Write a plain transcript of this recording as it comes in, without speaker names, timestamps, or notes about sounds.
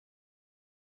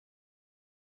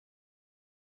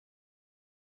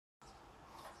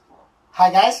Hi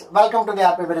guys, welcome to the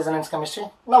RPB Resonance Chemistry.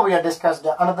 Now we have discussed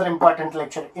another important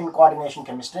lecture in coordination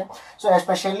chemistry. So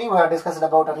especially we have discussed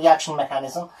about a reaction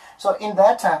mechanism. So in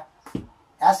that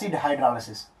acid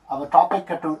hydrolysis, our topic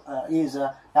is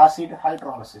acid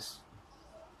hydrolysis.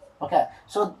 Okay,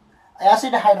 so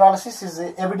acid hydrolysis is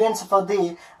evidence for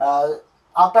the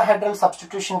octahedral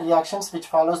substitution reactions which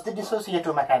follows the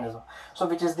dissociative mechanism. So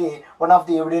which is the one of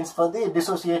the evidence for the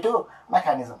dissociative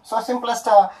mechanism. So simplest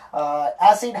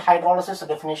acid hydrolysis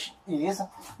definition is,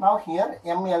 now here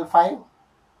Ml5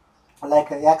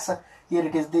 like X, here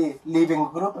it is the leaving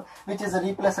group which is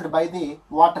replaced by the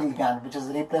water ligand,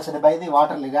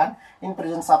 in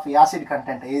presence of acid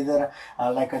content, either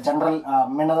like a general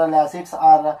mineral acids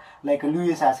or like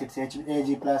Lewis acids,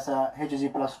 Ag plus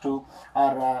Hg plus 2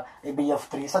 or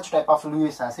BF3, such type of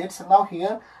Lewis acids. Now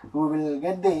here we will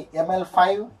get the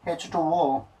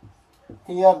Ml5H2O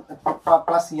here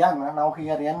plus N, now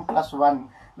here N plus 1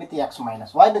 with X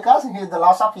minus. Why? Because here the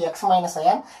loss of X minus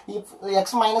N. If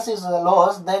X minus is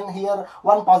lost, then here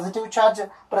one positive charge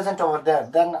present over there,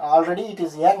 then already it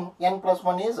is N plus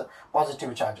 1 is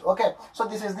positive charge. Okay, so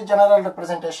this is the general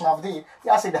representation of the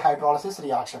acid hydrolysis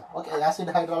reaction. Okay, acid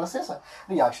hydrolysis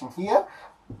reaction. Here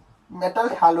metal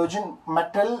halogen,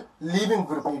 metal leaving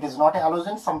group, it is not a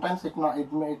halogen, sometimes it may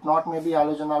be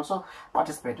halogen also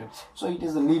participated, so it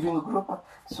is a leaving group.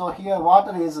 So here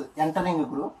water is entering a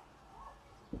group.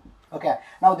 Okay,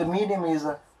 now the medium is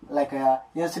like a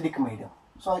acidic medium.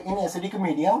 So in acidic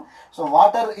medium, so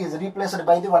water is replaced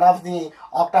by the one of the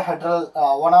octahedral,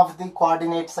 one of the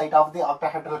coordinate site of the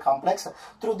octahedral complex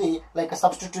through the like a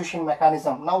substitution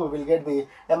mechanism. Now we will get the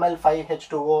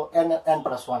Ml5H2O N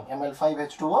plus 1,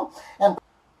 Ml5H2O N.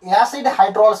 Acid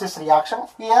hydrolysis reaction,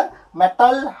 here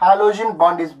metal halogen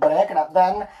bond is break,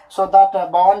 then so that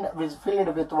bond is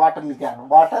filled with water ligand.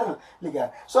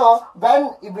 So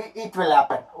when it will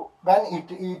happen,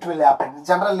 it will happen,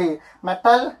 generally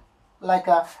metal like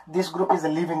this group is a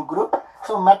leaving group.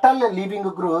 So metal leaving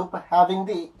group having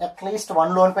the at least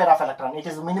one lone pair of electron, it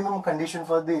is minimum condition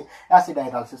for the acid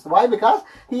hydrolysis. Why? Because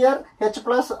here H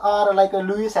plus are like a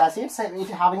Lewis acids, if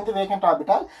having the vacant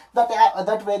orbital,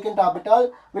 that vacant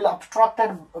orbital will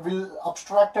obstructed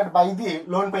by the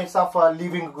lone pairs of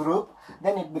leaving group,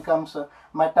 then it becomes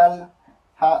metal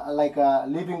like a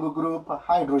leaving group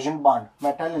hydrogen bond,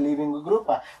 metal leaving group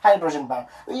hydrogen bond.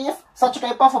 If such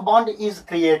type of bond is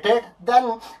created,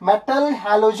 then metal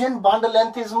halogen bond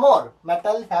length is more. If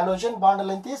metal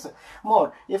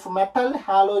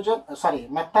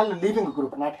leaving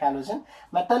group, not halogen,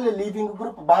 metal leaving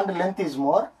group bond length is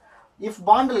more. If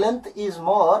bond length is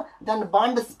more, then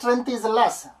bond strength is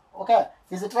less. Okay,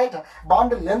 is it right?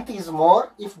 Bond length is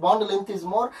more. If bond length is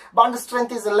more, bond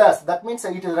strength is less. That means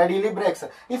it readily breaks.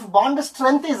 If bond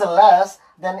strength is less,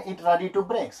 then it ready to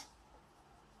breaks.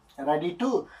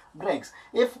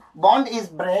 If bond is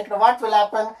break, what will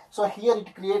happen? So here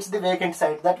it creates the vacant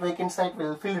site. That vacant site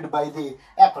will filled by the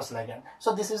aqueous ligand.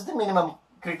 So this is the minimum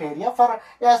criteria for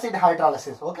acid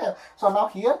hydrolysis. Okay, so now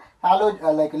here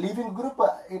like leaving group,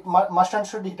 it must and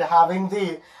should it having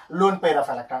the lone pair of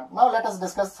electron. Now let us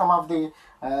discuss some of the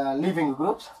leaving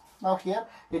groups. Now here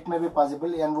it may be possible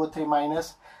NO3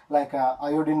 minus, like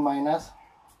iodine minus,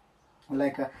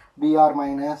 like Br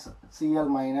minus, Cl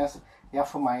minus,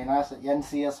 F minus,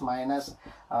 NCS minus,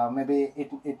 maybe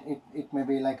it may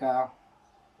be like a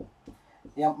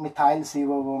methyl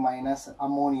COO minus,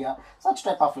 ammonia, such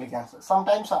type of ligands.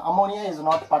 Sometimes ammonia is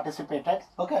not participated.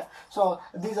 Okay, so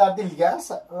these are the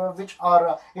ligands which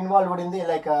are involved in the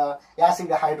like acid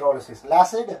hydrolysis.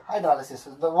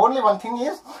 The only one thing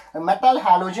is metal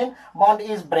halogen bond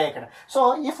is breaked.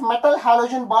 So if metal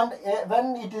halogen bond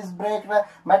when it is breaked,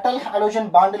 metal halogen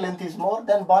bond length is more,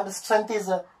 then bond strength is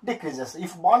decreases.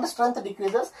 If bond strength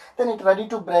decreases, then it ready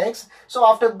to breaks. So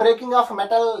after breaking of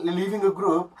metal leaving a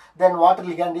group, then water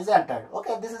ligand is entered.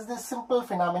 Okay, this is the simple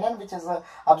phenomenon which is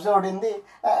observed in the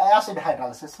acid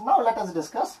hydrolysis. Now let us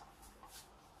discuss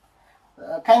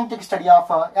kinetic study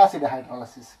of acid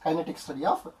hydrolysis.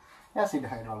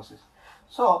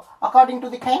 So according to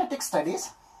the kinetic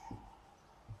studies,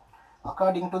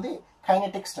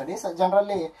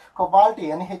 generally cobalt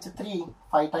NH3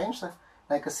 5 times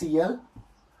like a Cl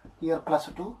here plus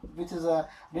 2, which is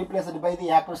replaced by the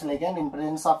aqueous ligand in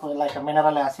presence of like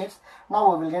mineral acids.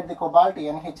 Now we will get the cobalt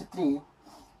NH3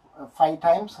 5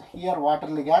 times, here water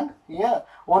ligand, here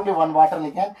only one water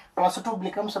ligand, plus 2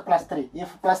 becomes plus 3.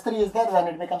 If plus 3 is there, then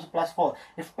it becomes plus 4.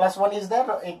 If plus 1 is there,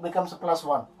 it becomes plus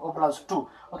 1 or plus 2.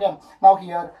 Okay, now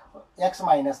here X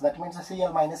minus, that means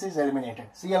Cl minus is eliminated.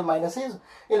 Cl minus is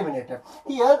eliminated.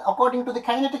 Here, according to the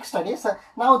kinetic studies,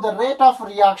 now the rate of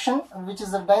reaction, which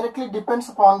is directly depends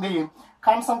upon the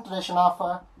concentration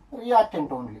of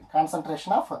reactant only.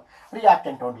 Concentration of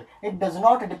reactant only. It does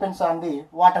not depends on the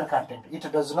water content.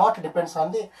 It does not depends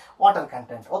on the water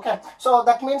content. Okay. So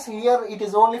that means here it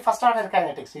is only first order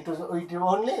kinetics. It is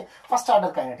only first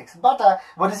order kinetics. But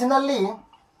originally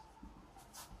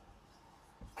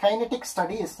kinetic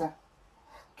studies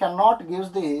cannot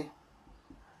gives the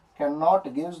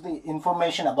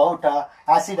information about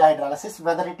acid hydrolysis,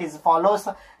 whether it is follows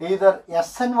either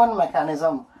SN1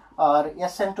 mechanism or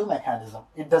SN2 mechanism.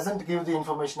 It doesn't give the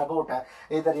information about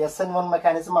either SN1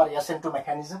 mechanism or SN2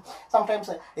 mechanism. Sometimes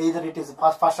either it is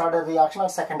first order reaction or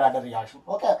second order reaction.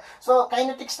 Okay, so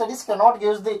kinetic studies cannot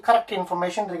give the correct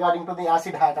information regarding to the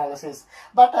acid hydrolysis,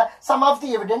 but some of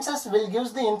the evidences will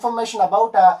give the information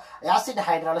about acid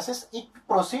hydrolysis. It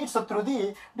proceeds through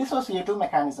the dissociative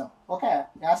mechanism. Okay,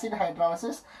 acid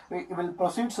hydrolysis will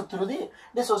proceed through the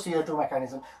dissociative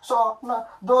mechanism. So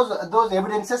those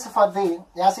evidences for the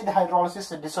acid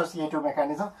hydrolysis dissociative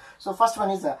mechanism. So first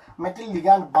one is metal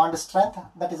ligand bond strength,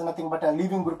 that is nothing but a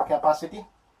leaving group capacity.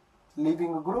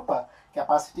 Leaving group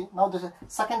capacity. Now the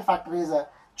second factor is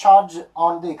charge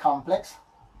on the complex.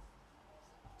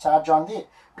 Charge on the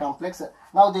complex.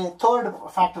 Now the third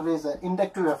factor is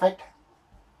inductive effect.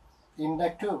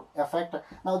 Inductive effect.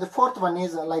 Now the fourth one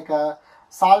is like a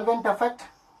solvent effect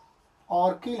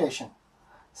or chelation.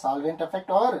 Solvent effect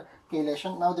or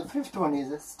chelation. Now the fifth one is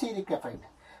steric effect.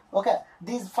 Okay,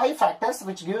 these 5 factors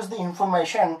which gives the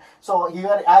information. So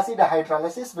here acid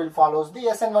hydrolysis will follows the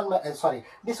SN1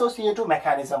 dissociative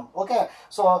mechanism. Okay,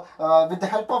 so with the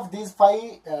help of these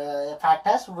 5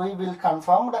 factors, we will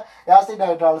confirm the acid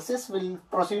hydrolysis will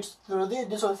proceed through the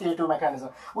dissociative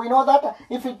mechanism. We know that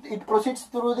if it proceeds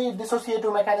through the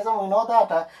dissociative mechanism, we know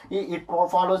that it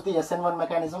follows the SN1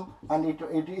 mechanism, and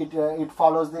it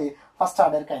follows the first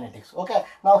order kinetics. Okay,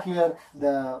 now here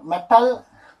the metal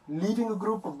leaving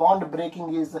group bond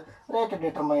breaking is rate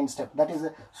determined step, that is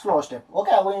a slow step.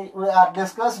 Okay, we are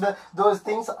discussed those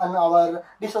things in our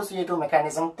dissociative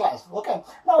mechanism class. Okay,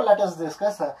 now let us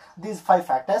discuss these 5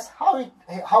 factors,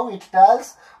 how it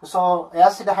tells. So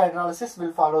acid hydrolysis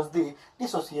will follows the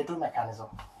dissociative mechanism.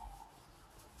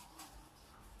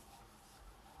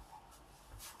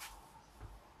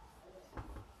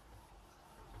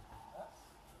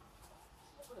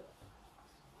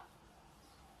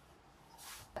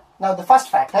 Now the first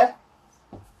factor,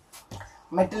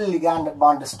 metal ligand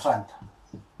bond strength.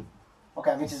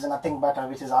 Okay, which is nothing but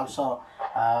which is also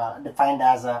defined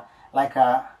as like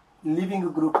a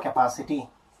leaving group capacity.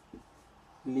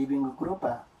 Leaving group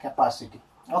capacity.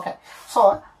 Okay,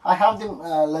 so I have them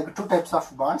like 2 types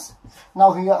of bonds.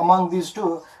 Now here among these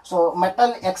 2, so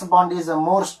metal X bond is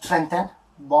more strengthened.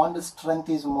 Bond strength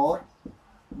is more.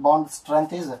 Bond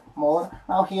strength is more.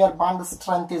 Now here bond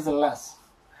strength is less.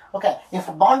 Okay, if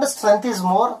bond strength is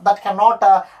more, that cannot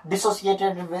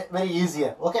dissociated very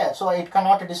easier. Okay, so it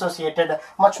cannot dissociated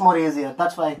much more easier.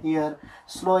 That's why here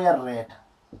slower rate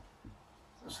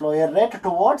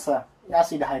towards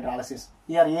acid hydrolysis.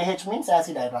 Here AH means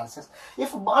acid hydrolysis.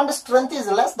 If bond strength is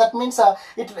less, that means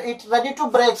it ready to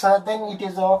break. Then it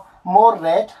is a more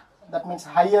rate. That means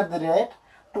higher the rate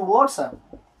towards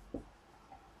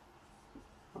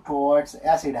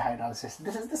acid hydrolysis.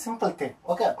 This is the simple thing.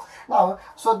 Okay, now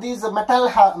so these metal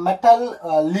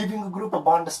leaving group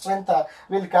bond strength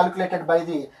will calculated by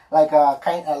the like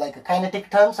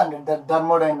kinetic terms and the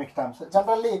thermodynamic terms.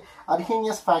 Generally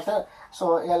Arrhenius factor.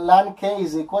 So ln K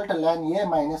is equal to ln A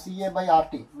minus EA by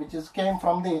RT, which is came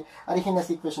from the Arrhenius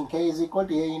equation. K is equal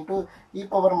to A into e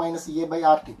power minus EA by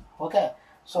RT. Okay,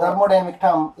 so thermodynamic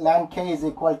term ln K is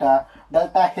equal to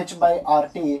delta H by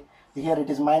RT. Here it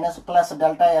is minus plus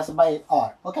delta S by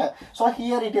R. Okay, so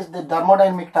here it is the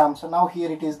thermodynamic terms. So now here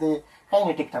it is the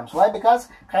kinetic terms. Why? Because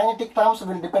kinetic terms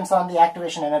will depends on the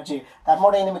activation energy.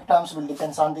 Thermodynamic terms will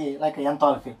depends on the like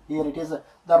enthalpy. Here it is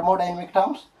thermodynamic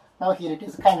terms. Now here it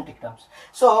is kinetic terms.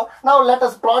 So now let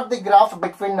us plot the graph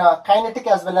between kinetic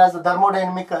as well as the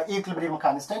thermodynamic equilibrium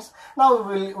constants. Now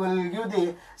we will give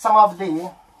the some of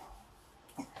the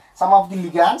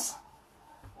ligands.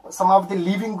 Some of the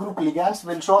leaving group ligands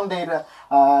will show their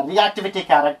reactivity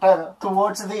character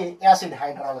towards the acid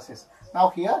hydrolysis. Now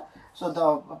here, so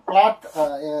the plot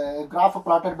graph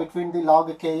plotted between the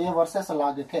log Ka versus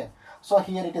log K. So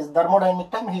here it is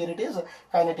thermodynamic term, here it is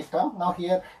kinetic term. Now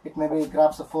here it may be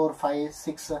graphs 4, 5,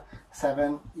 6,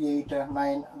 7, 8,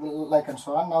 9, like and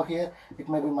so on. Now here it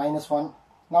may be -1.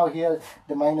 Now here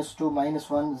the -2,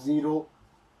 -1, 0,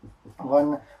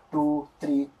 1, 2,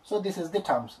 3. So this is the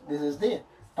terms. This is the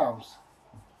terms.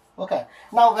 Okay.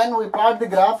 Now when we plot the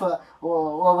graph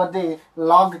over the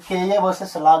log Ka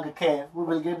versus log K, we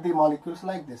will get the molecules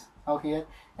like this. Now here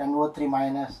NO3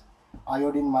 minus,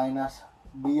 iodine minus,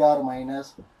 Br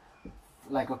minus,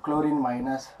 like a chlorine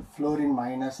minus, fluorine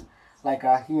minus, like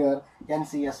here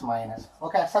NCS minus.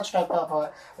 Okay, such type of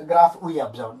graph we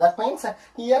observe. That means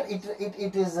here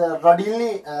it is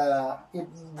readily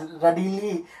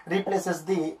replaces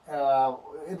the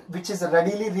which is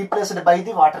readily replaced by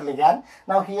the water ligand.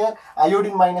 Now here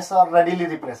iodine minus are readily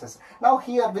replaces. Now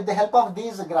here with the help of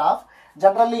these graph,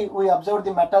 generally we observe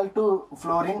the metal to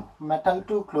fluorine, metal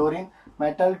to chlorine,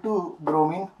 metal to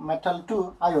bromine, metal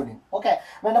to iodine. Okay,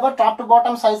 whenever top to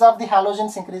bottom size of the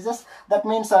halogens increases, that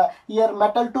means here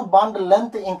metal to bond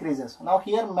length increases. Now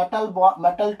here metal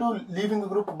to leaving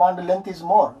group bond length is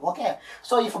more. Okay,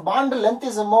 so if bond length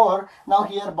is more, now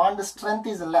here bond strength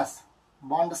is less.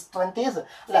 Bond strength is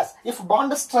less. If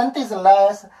bond strength is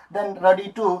less, then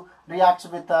ready to reacts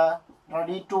with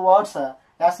ready towards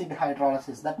acid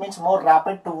hydrolysis. That means more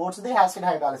rapid towards the acid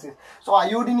hydrolysis. So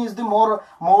iodine is the more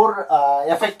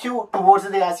effective towards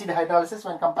the acid hydrolysis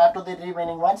when compared to the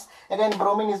remaining ones. Again,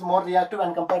 bromine is more reactive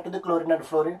when compared to the chlorine and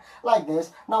fluorine. Like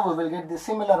this. Now we will get the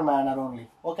similar manner only.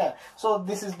 Okay. So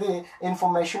this is the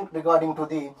information regarding to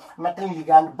the metal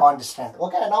ligand bond strength.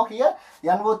 Okay. Now here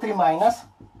NO3 minus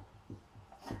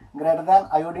greater than,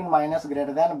 iodine minus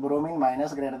greater than, bromine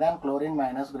minus greater than, chlorine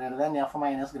minus greater than, F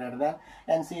minus greater than,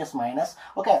 NCS minus.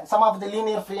 Okay, some of the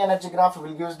linear free energy graph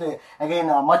will give the again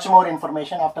much more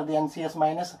information after the NCS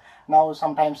minus. Now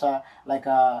sometimes like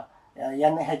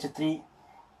NH3,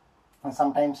 and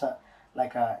sometimes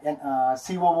like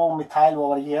COO methyl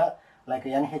over here, like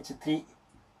NH3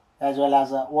 as well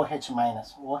as OH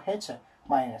minus. OH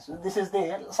minus. This is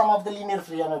the some of the linear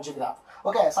free energy graph.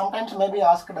 Okay, sometimes maybe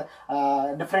asked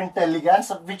different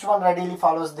ligands, which one readily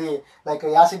follows the like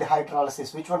acid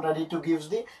hydrolysis, which one ready to gives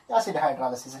the acid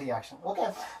hydrolysis reaction. Okay,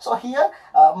 so here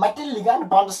metal ligand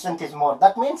bond strength is more.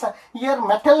 That means here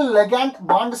metal ligand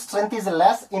bond strength is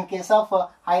less in case of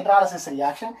hydrolysis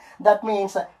reaction. That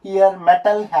means here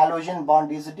metal halogen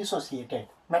bond is dissociated.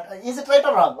 Is it right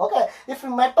or wrong? Okay, if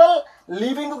metal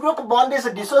leaving group bond is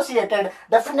dissociated,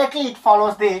 definitely it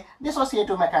follows the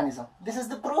dissociative mechanism. This is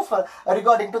the proof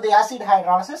regarding to the acid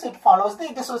hydrolysis. It follows the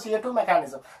dissociative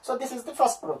mechanism. So this is the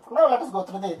first proof. Now let us go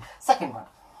through the second one.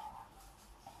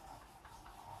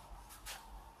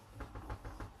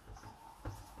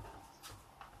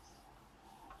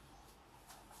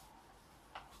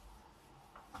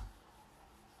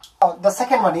 The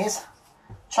second one is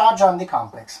charge on the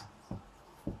complex.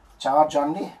 Charge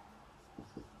on the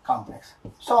complex.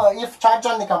 So if charge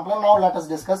on the complex, now let us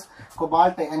discuss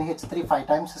cobalt NH3 5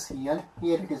 times Cl.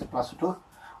 Here it is +2.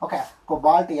 Okay,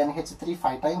 cobalt NH3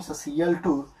 5 times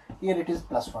Cl2. Here it is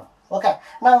 +1. Okay,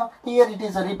 now here it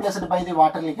is replaced by the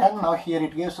water ligand. Now here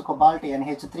it gives cobalt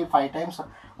NH3 5 times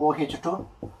OH2.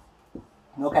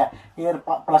 Okay, here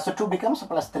 +2 becomes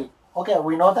 +3. Okay,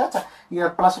 we know that here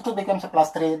 +2 becomes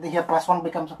 +3, here +1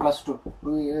 becomes +2,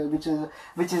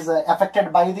 which is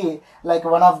affected by the like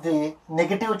one of the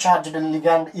negative charged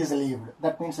ligand is leaved.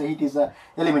 That means it is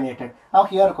eliminated. Now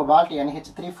here cobalt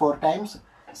NH3 4 times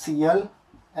Cl,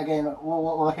 again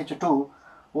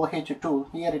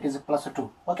OH2, here it is +2.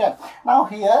 Okay, now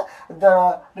here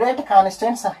the rate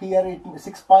constants, here it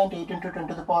 6.8 into 10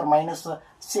 to the power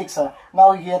 -6.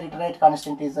 Now here it rate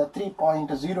constant is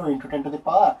 3.0 into 10 to the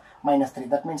power -3.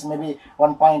 That means maybe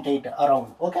 1.8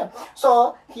 around. Okay,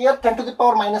 so here 10 to the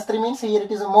power -3 means here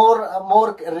it is more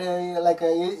like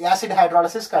acid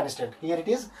hydrolysis constant. Here it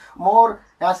is more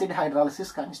acid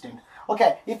hydrolysis constant.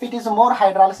 Okay, if it is more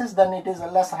hydrolysis, then it is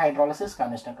less hydrolysis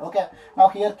constant. Okay, now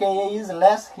here Ka is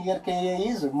less, here Ka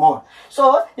is more.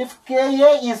 So if Ka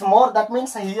is more, that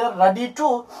means here ready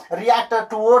to react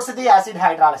towards the acid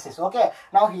hydrolysis. Okay,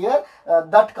 now here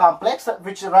that complex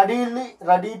which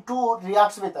ready to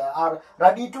reacts with or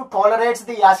ready to tolerates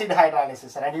the acid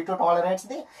hydrolysis,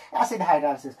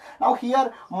 Now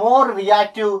here more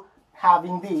reactive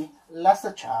having the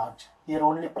lesser charge, here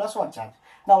only +1 charge.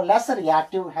 Now less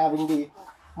reactive having the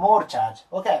more charge.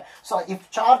 Okay, so if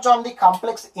charge on the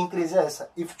complex increases,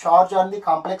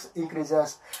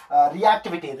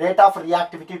 reactivity, rate of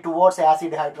reactivity towards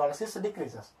acid hydrolysis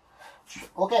decreases.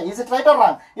 Okay, is it right or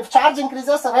wrong? If charge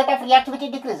increases, rate of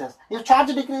reactivity decreases. If charge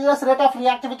decreases, rate of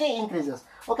reactivity increases.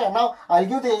 Okay, now I'll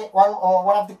give the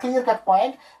one of the clear cut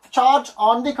point. If charge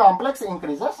on the complex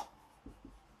increases,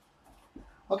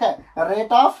 okay,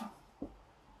 rate of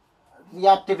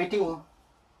reactivity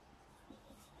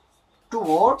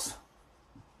towards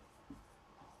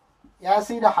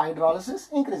acid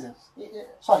hydrolysis increases.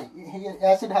 Sorry,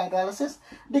 acid hydrolysis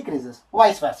decreases.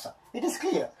 Vice versa. It is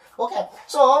clear. Okay,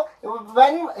 so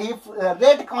if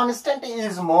rate constant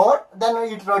is more, then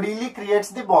it readily creates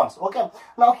the bonds. Okay,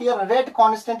 now here rate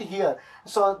constant here,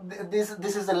 so this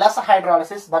is a less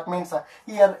hydrolysis. That means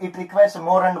here it requires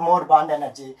more and more bond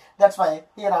energy. That's why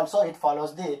here also it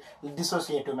follows the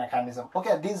dissociative mechanism.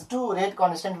 Okay, these two rate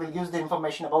constant will give the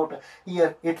information about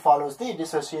here it follows the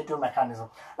dissociative mechanism.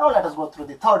 Now let us go through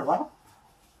the third one.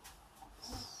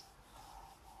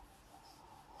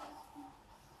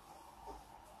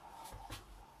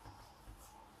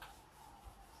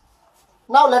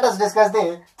 Now let us discuss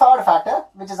the third factor,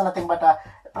 which is nothing but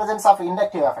presence of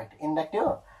inductive effect. Inductive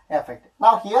effect.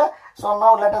 Now here, so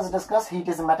now let us discuss. It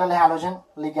is metal halogen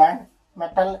ligand,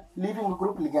 metal leaving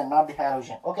group ligand, not the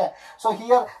halogen. Okay. So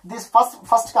here this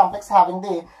first complex having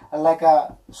the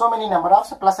so many number of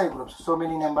plus I groups. So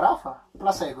many number of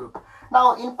plus I group.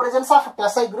 Now in presence of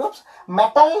plus I groups,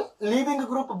 metal leaving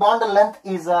group bond length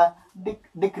is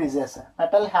decreases.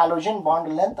 Metal halogen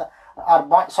bond length, or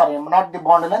bond, sorry, not the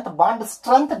bond length, bond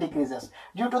strength decreases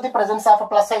due to the presence of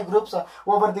plus I groups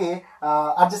over the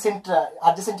adjacent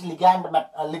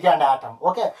ligand atom.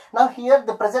 Okay. Now here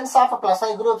the presence of plus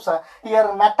I groups,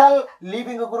 here metal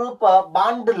leaving group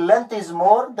bond length is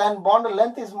more, then bond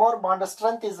length is more, bond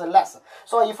strength is less.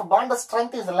 So if bond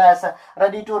strength is less,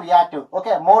 ready to reactive.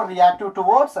 Okay, more reactive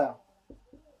towards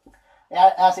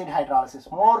acid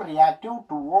hydrolysis, more reactive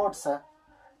towards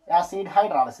acid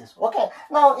hydrolysis. Okay,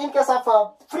 now in case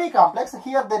of free complex,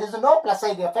 here there is no plus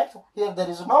I effect, here there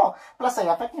is no plus I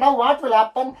effect. Now what will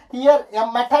happen here?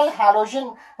 A metal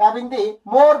halogen having the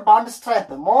more bond strength,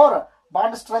 more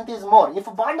bond strength is more.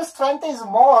 If bond strength is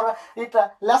more, it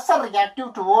lesser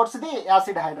reactive towards the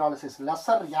acid hydrolysis,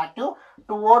 lesser reactive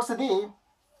towards the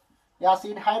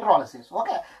acid hydrolysis.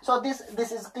 Okay, so this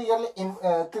is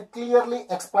clearly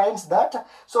explains that.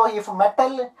 So if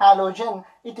metal halogen,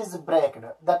 it is breaked,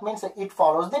 that means it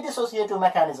follows the dissociative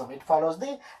mechanism. It follows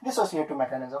the dissociative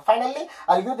mechanism. Finally,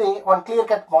 I'll give the one clear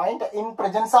cut point. In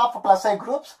presence of plus I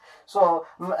groups, so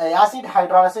acid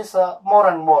hydrolysis more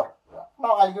and more.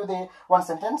 Now I'll give the one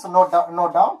sentence. Note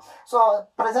down. So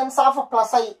presence of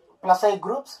plus I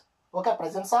groups. Okay,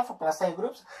 presence of plus I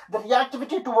groups, the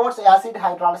reactivity towards acid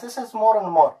hydrolysis is more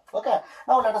and more. Okay,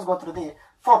 now let us go through the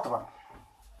fourth one.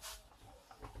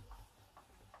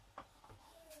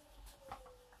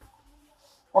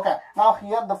 Okay, now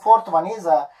here the fourth one is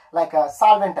like a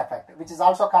solvent effect, which is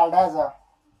also called as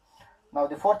now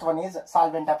the fourth one is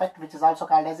solvent effect, which is also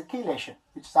called as chelation,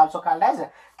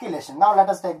 Now let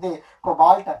us take the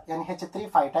cobalt NH3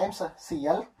 5 times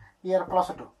Cl. Here plus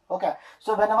 2. Okay,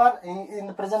 so whenever in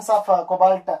the presence of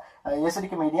cobalt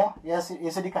acidic medium,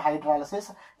 acidic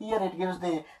hydrolysis, here it gives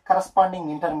the corresponding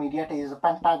intermediate is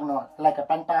pentagonal, like a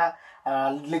penta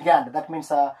ligand. That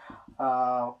means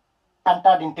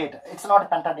pentadentate. It's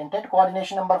not pentadentate.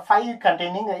 Coordination number 5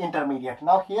 containing intermediate.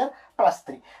 Now here plus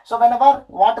 3. So whenever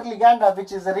water ligand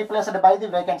which is replaced by the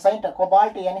vacant site,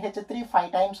 cobalt NH3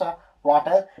 5 times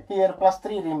water, here plus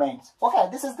 3 remains. Okay,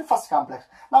 this is the first complex.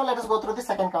 Now let us go through the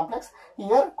second complex.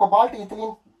 Here cobalt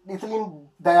ethylene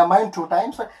diamine 2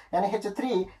 times,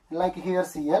 NH3 like here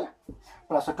Cl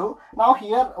plus 2. Now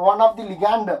here one of the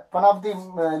ligand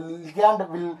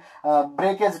will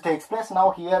breakage takes place. Now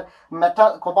here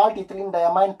metal cobalt ethylene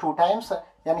diamine 2 times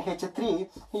NH3,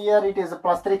 here it is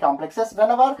plus 3 complexes.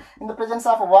 Whenever in the presence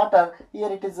of water, here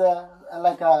it is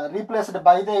replaced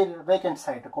by the vacant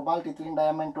site, cobalt ethylene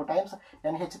diamine 2 times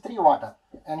NH3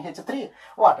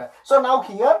 water. So now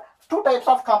here two types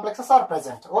of complexes are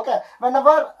present. Okay,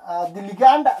 whenever the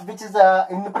ligand which is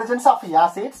in the presence of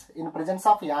acids,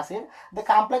 the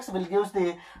complex will give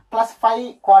the plus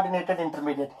 5 coordinated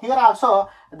intermediate. Here also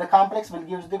the complex will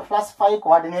give the plus 5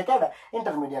 coordinated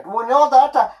intermediate. We know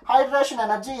that hydration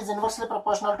energy is inversely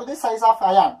proportional to the size of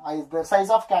ion, the size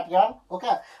of cation.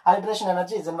 Okay, hydration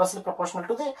energy is inversely proportional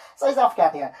to the size of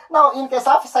cation. Now in case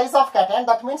of size of cation,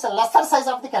 that means lesser size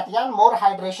of the cation, more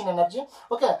hydration energy.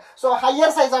 Okay, so higher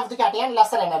size of the cation,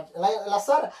 lesser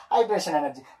hydration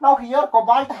energy. Now here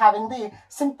cobalt having the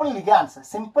simple ligands,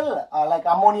 like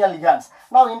ammonia ligands.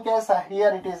 Now in case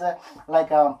here it is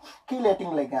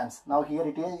chelating ligands. Now here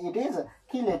it is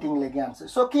chelating ligands.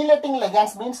 So chelating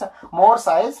ligands means more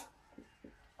size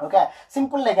Okay,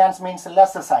 simple ligands means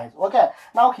lesser size. Okay,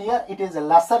 now here it is a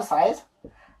lesser size.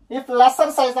 If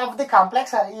lesser size of the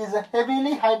complex is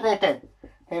heavily hydrated,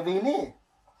 that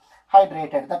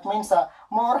means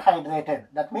more hydrated,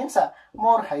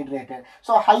 more hydrated.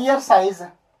 So higher size,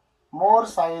 more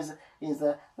size is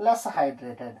less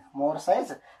hydrated,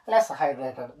 less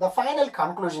hydrated. The final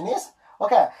conclusion is,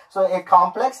 okay, so a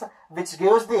complex which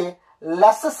gives the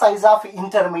lesser size of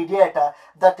intermediate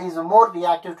that is more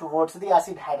reactive towards the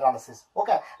acid hydrolysis.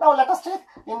 Okay, now let us take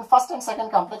in first and second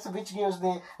complex which gives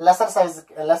the lesser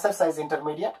size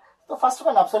intermediate. The first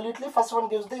one, absolutely, first one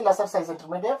gives the lesser size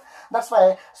intermediate. That's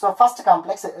why, so first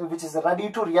complex which is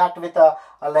ready to react with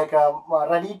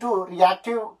ready to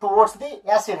reactive towards the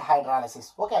acid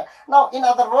hydrolysis. Okay, now in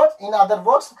other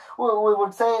words we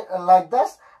would say like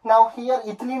this. Now here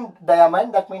ethylene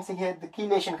diamine, that means here the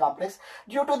chelation complex.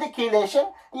 Due to the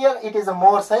chelation, here it is a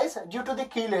more size. Due to the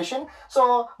chelation,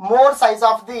 so more size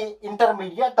of the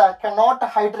intermediate cannot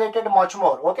hydrated much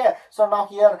more. Okay, so now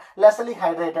here lessly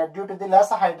hydrated. Due to the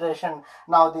lesser hydration,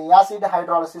 now the acid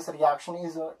hydrolysis reaction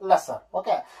is lesser.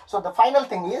 Okay, so the final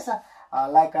thing is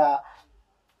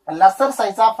lesser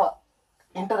size of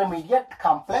intermediate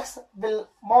complex will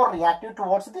more reactive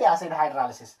towards the acid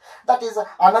hydrolysis. That is,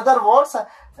 another words,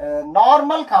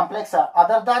 normal complex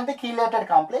other than the chelated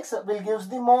complex will gives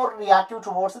the more reactive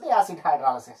towards the acid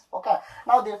hydrolysis. Okay,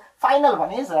 now the final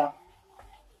one is now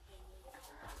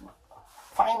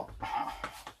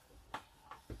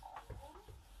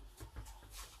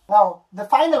the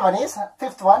final one is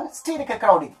fifth one, steric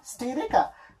crowding.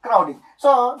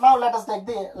 So now let us take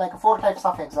the 4 types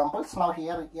of examples. Now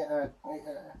here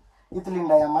ethylene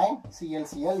diamine,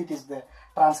 ClCl, it is the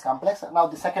trans complex. Now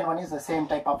the second one is the same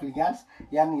type of ligands,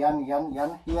 N.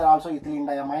 Here also ethylene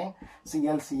diamine,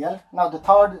 ClCl. Now the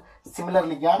third similar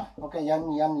ligand, okay,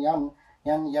 N.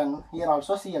 Here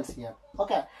also ClCl.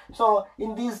 Okay, so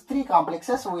in these 3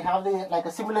 complexes we have the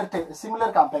a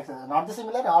similar complexes, not the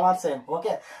similar, all are same.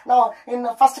 Okay, now in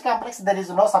first complex there is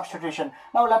no substitution.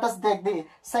 Now let us take the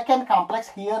second complex.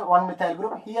 Here 1 methyl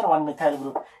group, here 1 methyl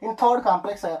group. In third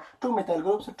complex 2 methyl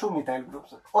groups.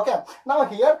 Okay, now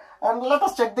here and let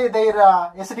us check their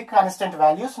acidic constant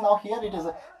values. Now here it is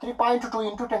 3.2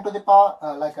 into 10 to the power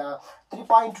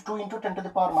 3.2 into 10 to the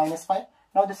power minus 5.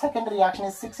 Now the second reaction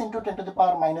is 6 into 10 to the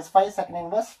power minus 5, second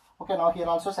inverse. Okay, now here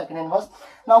also second inverse.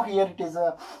 Now here it is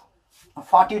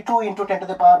 42 into 10 to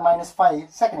the power minus 5,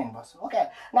 second inverse. Okay,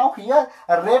 now here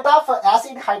rate of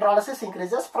acid hydrolysis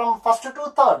increases from first to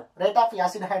third.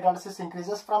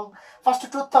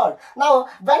 Now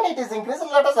when it is increasing,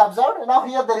 let us observe. Now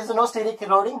here there is no steric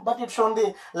corroding, but it shown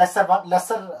the lesser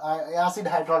acid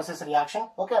hydrolysis reaction.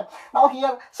 Okay, now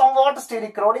here somewhat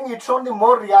steric corroding, it shown the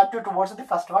more reactive towards the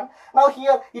first one. Now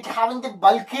here it having the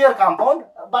bulkier compound,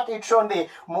 but it shown the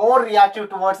more reactive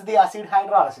towards the acid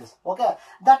hydrolysis. Okay,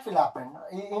 that will happen.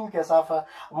 In case of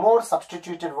more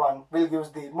substituted one will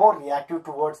give the more reactive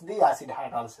towards the acid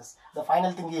hydrolysis. The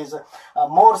final thing is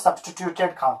more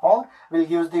substituted compound will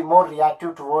give the more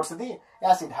reactive towards the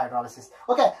acid hydrolysis.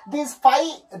 Okay, these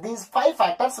five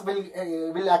factors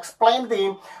will explain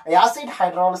the acid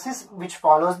hydrolysis which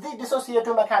follows the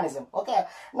dissociative mechanism. Okay,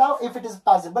 now if it is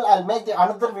possible, I'll make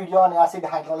another video on acid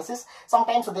hydrolysis.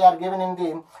 Sometimes they are given in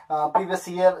the previous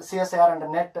year CSIR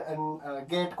and NET and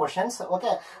GATE questions.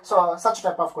 Okay, so such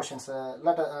type of questions.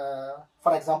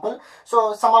 For example,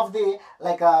 so some of the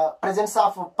presence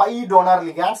of pi donor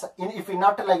ligands. If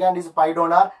inert ligand is pi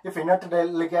donor, if inert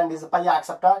ligand is pi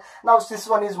acceptor. Now cis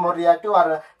one is more reactive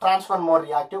or trans one more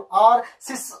reactive, or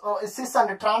cis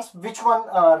and trans, which one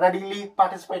readily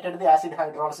participated in the acid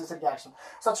hydrolysis reaction.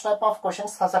 Such type of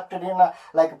questions accepted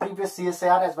in previous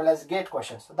CSIR as well as GATE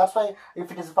questions. That's why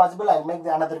if it is possible, I'll make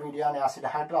another video on acid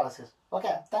hydrolysis.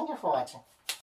 Okay, thank you for watching.